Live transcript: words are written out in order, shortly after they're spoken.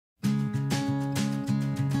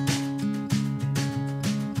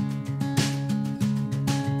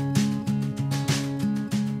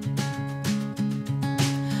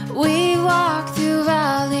We walked through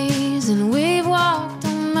valleys and we've walked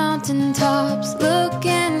on mountaintops,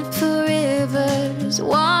 looking for rivers.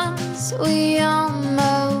 Once we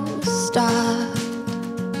almost stopped,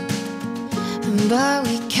 but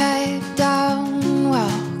we kept on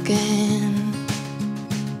walking.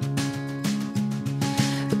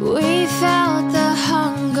 We felt the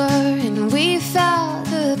hunger and we felt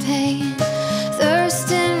the pain,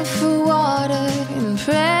 thirsting for water and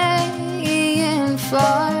praying for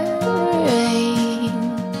rain.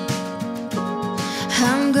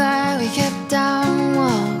 I'm glad we kept on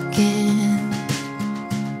walking.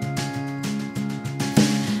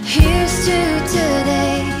 Here's to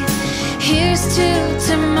today, here's to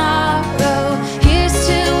tomorrow, here's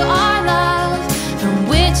to our love from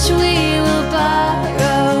which we will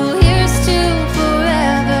borrow. Here's to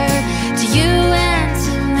forever, to you and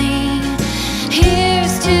to me.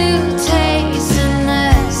 Here's to tasting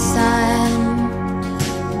the sun,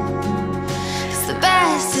 'cause the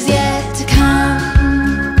best is yet to come.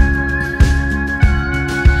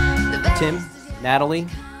 Tim, Natalie,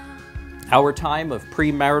 our time of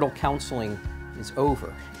premarital counseling is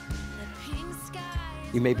over.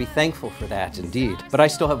 You may be thankful for that indeed, but I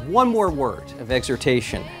still have one more word of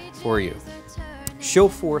exhortation for you. Show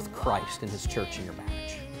forth Christ and His church in your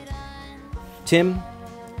marriage. Tim,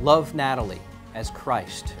 love Natalie as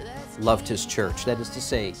Christ loved His church. That is to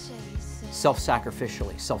say,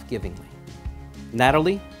 self-sacrificially, self-givingly.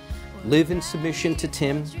 Natalie, live in submission to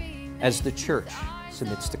Tim as the church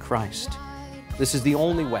submits to Christ. This is the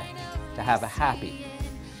only way to have a happy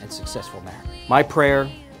and successful marriage. My prayer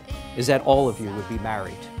is that all of you would be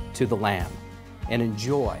married to the Lamb and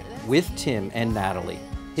enjoy with Tim and Natalie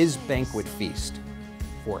His banquet feast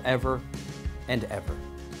forever and ever.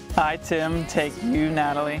 I, Tim, take you,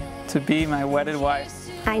 Natalie, to be my wedded wife.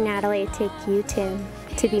 I, Natalie, take you, Tim,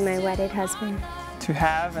 to be my wedded husband. To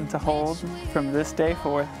have and to hold from this day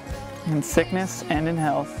forth, in sickness and in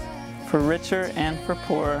health, for richer and for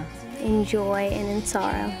poorer, in joy and in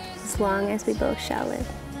sorrow, as long as we both shall live.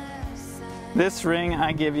 This ring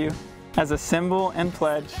I give you as a symbol and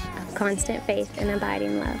pledge of constant faith and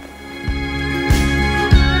abiding love.